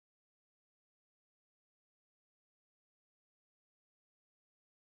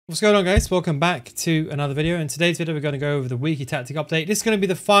What's going on, guys? Welcome back to another video. In today's video we're going to go over the weekly tactic update. This is going to be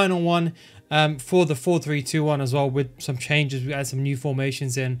the final one for the 4-3-2-1 as well, with some changes. We add some new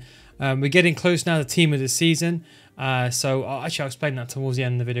formations in. We're getting close now to team of the season, so I'll explain that towards the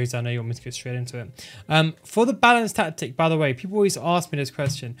end of the video because I know you want me to get straight into it. For the balanced tactic, by the way, people always ask me this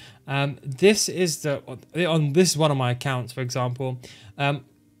question. This is one of my accounts, for example.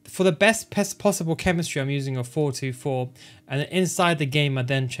 For the best possible chemistry, I'm using a 4-2-4, and then inside the game I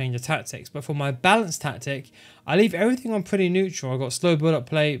then change the tactics. But for my balanced tactic, I leave everything on pretty neutral. I've got slow build-up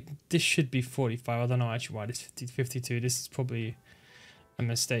play. This should be 45. I don't know actually why this is 52. This is probably a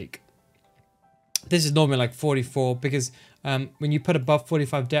mistake. This is normally like 44 because when you put above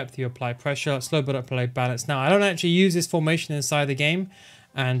 45 depth, you apply pressure. Slow build-up play, balance. Now, I don't actually use this formation inside the game.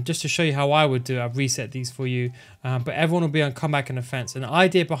 And just to show you how I would do it, I've reset these for you. But everyone will be on comeback and offense. And the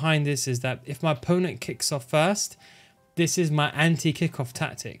idea behind this is that if my opponent kicks off first, this is my anti-kickoff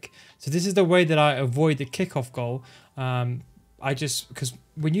tactic. So this is the way that I avoid the kickoff goal. Because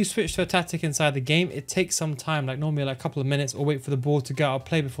when you switch to a tactic inside the game, it takes some time, like normally like a couple of minutes, or wait for the ball to go out,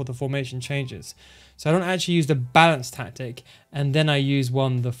 play before the formation changes. So I don't actually use the balanced tactic, and then I use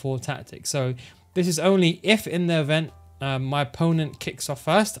the 4 tactic. So this is only if in the event my opponent kicks off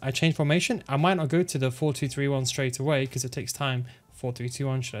first, I change formation. I might not go to the 4-2-3-1 straight away because it takes time.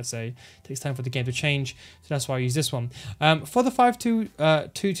 4-3-2-1, should I say? It takes time for the game to change, so that's why I use this one. For the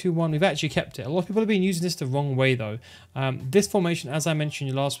 5-2-2-1, we've actually kept it. A lot of people have been using this the wrong way though. This formation, as I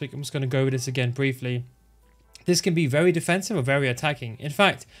mentioned last week, I'm just going to go over this again briefly. This can be very defensive or very attacking. In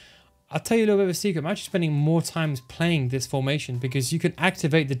fact, I'll tell you a little bit of a secret. I'm actually spending more times playing this formation because you can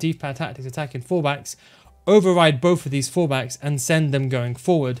activate the deep pad tactics attacking fullbacks, override both of these fullbacks and send them going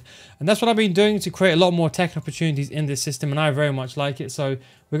forward. And that's what I've been doing to create a lot more tech opportunities in this system, and I very much like it. So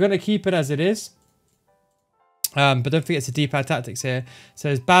we're going to keep it as it is. But don't forget the D-pad tactics here. So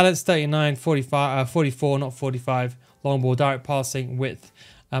it's balance 39, 45, 44, not 45, long ball, direct passing, width.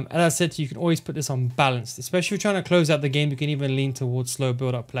 As I said to you, you can always put this on balanced, especially if you're trying to close out the game. You can even lean towards slow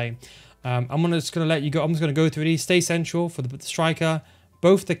build-up play. I'm just going to let you go. I'm just going to go through these. Stay central for the striker.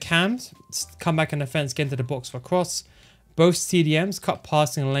 Both the cams, come back in defense, get into the box for cross. Both CDMs, cut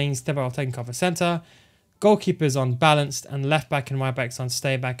passing lanes, step out, taking cover center. Goalkeepers on balanced, and left back and right backs on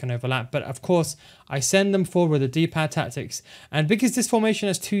stay back and overlap. But of course, I send them forward with the D-pad tactics. And because this formation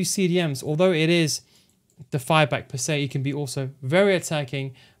has 2 CDMs, although it is the 5-back per se, it can be also very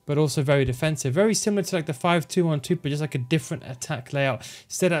attacking, but also very defensive. Very similar to like the 5-2-1-2, but just like a different attack layout.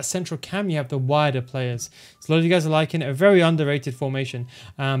 Instead of that central cam, you have the wider players. So a lot of you guys are liking it. A very underrated formation.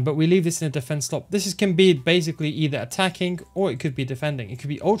 But we leave this in a defense slot. This can be basically either attacking or it could be defending. It could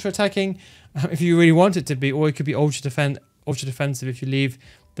be ultra attacking if you really want it to be, or it could be ultra defensive if you leave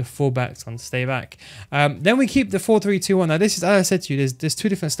the fullbacks on stay back. Then we keep the 4-3-2-1. Now this is, as I said to you, there's 2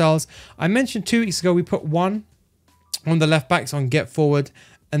 different styles. I mentioned 2 weeks ago we put one on the left backs on get forward,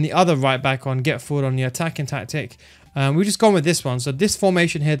 and the other right back on get forward on the attacking tactic. We've just gone with this one. So this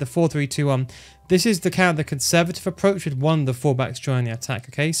formation here, the 4-3-2-1, this is the kind of the conservative approach with one of the fullbacks joining the attack.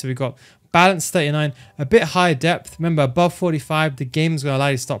 Okay, so we've got balance 39, a bit higher depth. Remember, above 45, the game's going to allow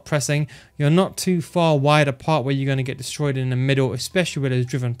you to stop pressing. You're not too far wide apart where you're going to get destroyed in the middle, especially with those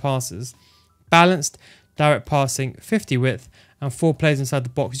driven passes. Balanced, direct passing, 50 width, and 4 players inside the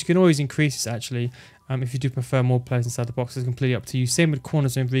box. You can always increase this actually. If you do prefer more players inside the box, it's completely up to you. Same with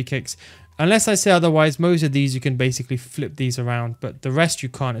corners and free kicks. Unless I say otherwise, most of these you can basically flip these around, but the rest you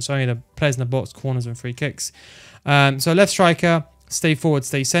can't. It's only the players in the box, corners and free kicks. So left striker, stay forward,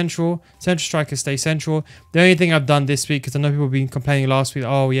 stay central. Central striker, stay central. The only thing I've done this week, because I know people have been complaining last week,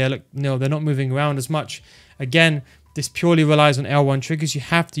 oh yeah, look, no, they're not moving around as much. Again, this purely relies on L1 triggers. You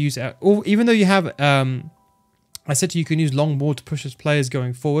have to use it. Even though you have, I said to you, you can use long ball to push as players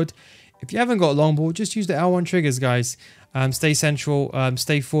going forward. If you haven't got a long ball, just use the L1 triggers, guys. Stay central,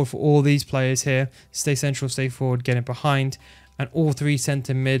 stay forward for all these players here. Stay central, stay forward, get it behind. And all 3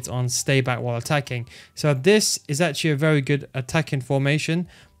 centre mids on stay back while attacking. So this is actually a very good attacking formation.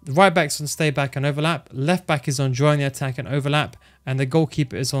 The right back's on stay back and overlap. Left back is on join the attack and overlap. And the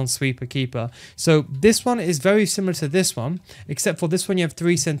goalkeeper is on sweeper keeper. So this one is very similar to this one, except for this one you have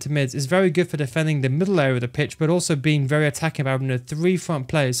 3 centre mids. It's very good for defending the middle area of the pitch, but also being very attacking by having the 3 front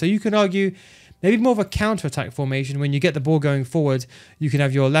players. So you can argue maybe more of a counter-attack formation. When you get the ball going forward, you can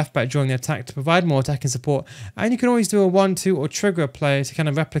have your left back join the attack to provide more attacking support. And you can always do a 1-2 or trigger a player to kind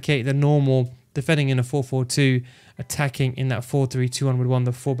of replicate the normal defending in a 4-4-2, attacking in that 4-3-2-1 with one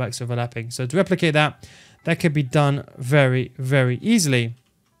of the fullbacks overlapping. So to replicate that, that could be done very, very easily.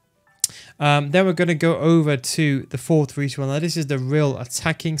 Then we're going to go over to the 4-3-2-1. Now this is the real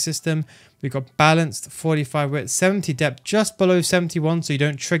attacking system. We've got balanced, 45 width, 70 depth, just below 71, so you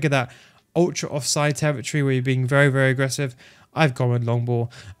don't trigger that ultra offside territory where you're being very, very aggressive. I've gone with long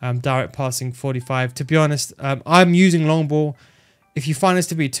ball, direct passing 45. To be honest, I'm using long ball. If you find this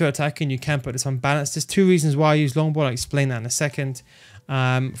to be too attacking, you can put this on balance. There's 2 reasons why I use long ball. I'll explain that in a second.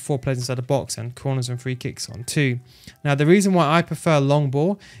 4 players inside the box and corners and free kicks on 2. Now, the reason why I prefer long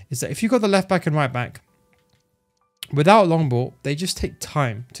ball is that if you've got the left back and right back, without long ball, they just take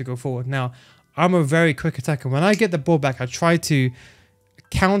time to go forward. Now, I'm a very quick attacker. When I get the ball back, I try to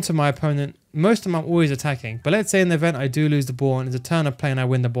counter my opponent. Most of them I'm always attacking. But let's say in the event I do lose the ball and there's a turn of play and I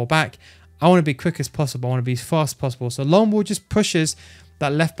win the ball back, I want to be quick as possible. I want to be as fast as possible. So long ball just pushes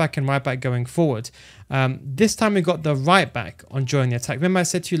that left back and right back going forward. This time we got the right back on joining the attack. Remember I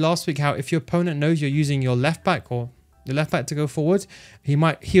said to you last week how if your opponent knows you're using your left back or your left back to go forward, he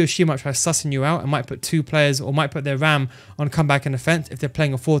or she might try sussing you out and might put 2 players or might put their ram on comeback and defense if they're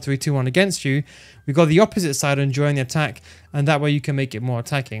playing a 4-3-2-1 against you. We've got the opposite side on joining the attack, and that way you can make it more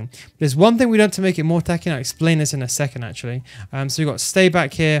attacking. There's one thing we done to make it more attacking. I'll explain this in a second actually. So we've got stay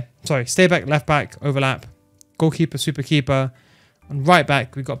back here, stay back, left back, overlap, goalkeeper, super keeper. On right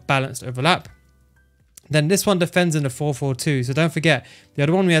back, we've got balanced overlap. Then this one defends in the 4-4-2. So don't forget, the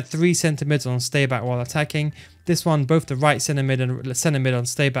other one we had 3 centre mids on stay back while attacking. This one, both the right centre mid and centre mid on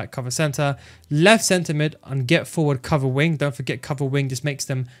stay back, cover centre. Left centre mid on get forward, cover wing. Don't forget cover wing just makes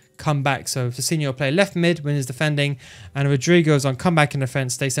them come back. So Cecilio will play left mid when he's defending. And Rodrigo's on come back in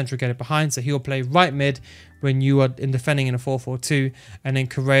defence, stay central, get it behind. So he'll play right mid when you are in defending in a 4-4-2. And then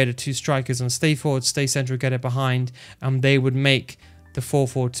Correa, the 2 strikers on stay forward, stay central, get it behind. And they would make the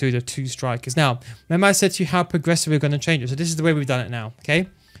 4-4-2, the 2 strikers. Now, remember I said to you how progressive we're going to change it. So this is the way we've done it now, okay?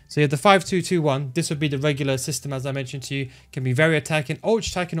 So you have the 5-2-2-1. This would be the regular system, as I mentioned to you. Can be very attacking,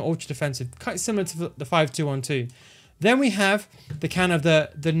 ultra or ultra defensive, quite similar to the 5-2-1-2. Then we have the kind of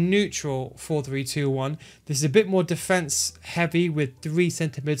the neutral 4-3-2-1. This is a bit more defense heavy with 3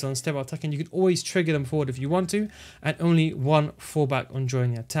 centre mids on step attack, and you can always trigger them forward if you want to, and only 1 fullback on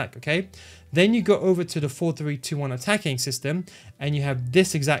joining the attack, okay? Then you go over to the 4-3-2-1 attacking system, and you have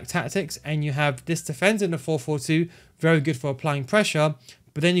this exact tactics, and you have this defense in the 4-4-2, very good for applying pressure,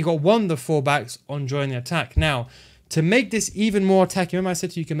 but then you got 1 of the fullbacks on joining the attack. Now, to make this even more attacking, remember I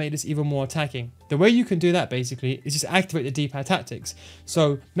said to you, you can make this even more attacking. The way you can do that basically is just activate the D-pad tactics.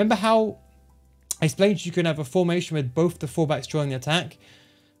 So remember how I explained to you can have a formation with both the fullbacks joining the attack?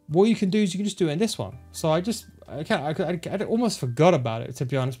 What you can do is you can just do it in this one. So I almost forgot about it, to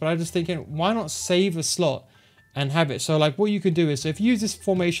be honest, but I was just thinking, why not save a slot and have it? So like what you can do is, so if you use this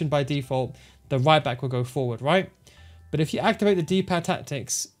formation by default, the right back will go forward, right? But if you activate the D-pad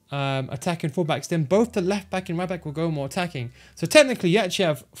tactics, attacking fullbacks, then both the left back and right back will go more attacking. So technically you actually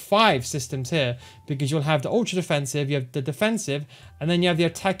have 5 systems here, because you'll have the ultra defensive, you have the defensive, and then you have the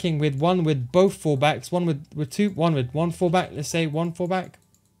attacking with one with both fullbacks, one with one fullback, let's say 1 fullback,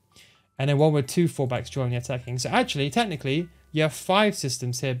 and then 1 with 2 fullbacks joining the attacking. So actually, technically, you have 5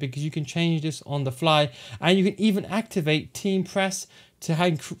 systems here, because you can change this on the fly, and you can even activate team press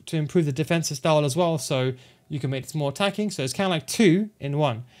to improve the defensive style as well. So you can make this more attacking. So it's kind of like 2 in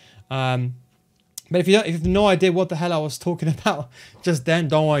 1. But if you have no idea what the hell I was talking about just then,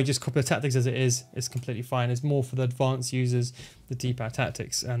 don't worry, just copy the tactics as it is. It's completely fine. It's more for the advanced users, the D-pad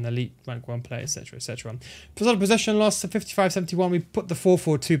tactics and the elite rank 1 player, etc, etc. For possession loss, 55-71, we put the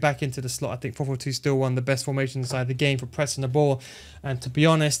 4-4-2 back into the slot. I think 4-4-2 is still one of the best formations inside the game for pressing the ball. And to be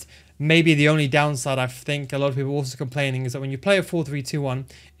honest, maybe the only downside I think a lot of people are also complaining is that when you play a 4-3-2-1,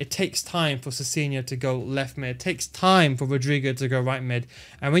 it takes time for Cecilio to go left mid. It takes time for Rodrigo to go right mid.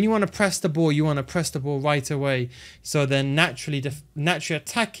 And when you want to press the ball, you want to press the ball right away. So then naturally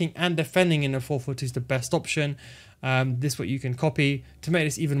attacking and defending in a 4-4-2 is the best option. This is what you can copy. To make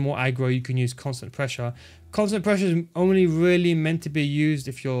this even more aggro, you can use constant pressure. Constant pressure is only really meant to be used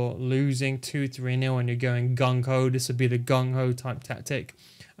if you're losing 2-3-0 and you're going gung-ho. This would be the gung-ho type tactic.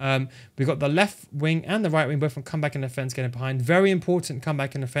 We've got the left wing and the right wing both on comeback and defense getting behind. Very important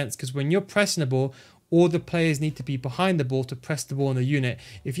comeback and defense, because when you're pressing the ball, all the players need to be behind the ball to press the ball in the unit.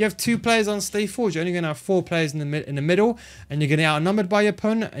 If you have 2 players on stay forward, you're only going to have 4 players in the middle, and you're going to get outnumbered by your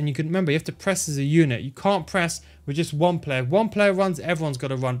opponent. And you can remember, you have to press as a unit. You can't press with just 1 player. If 1 player runs, everyone's got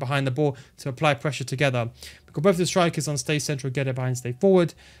to run behind the ball to apply pressure together. We've got both the strikers on stay central, get it behind, stay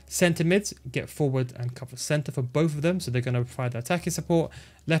forward. Centre mids get forward and cover centre for both of them, so they're going to provide the attacking support.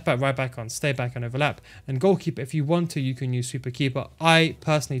 Left back, right back on stay back and overlap. And goalkeeper, if you want to, you can use super keeper. I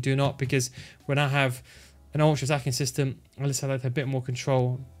personally do not, because when I have an ultra attacking system. I just like a bit more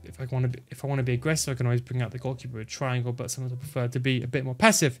control. If I want to be aggressive, I can always bring out the goalkeeper with a triangle, but sometimes I prefer to be a bit more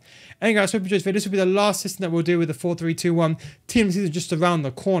passive. Anyway, guys, hope you enjoyed this video. This will be the last system that we'll do with the 4-3-2-1. Team season just around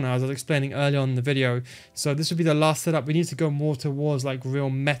the corner, as I was explaining earlier on in the video. So this will be the last setup. We need to go more towards like real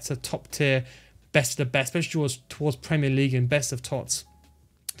meta, top tier, best of the best, especially towards Premier League and best of tots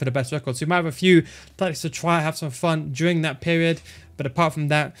for the best record. So we might have a few tactics to try, have some fun during that period. But apart from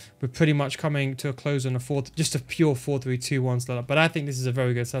that, we're pretty much coming to a close on just a pure 4-3-2-1 setup. But I think this is a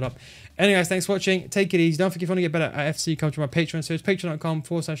very good setup. Anyways, thanks for watching. Take it easy. Don't forget, if you want to get better at FC, come to my Patreon series,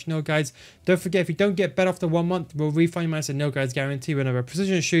 patreon.com/NilGuides. Don't forget, if you don't get better after 1 month, we'll refund you my Nil Guides guarantee whenever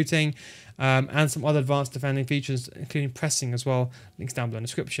precision shooting and some other advanced defending features, including pressing as well. Links down below in the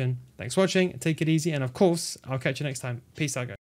description. Thanks for watching. Take it easy. And of course, I'll catch you next time. Peace out, guys.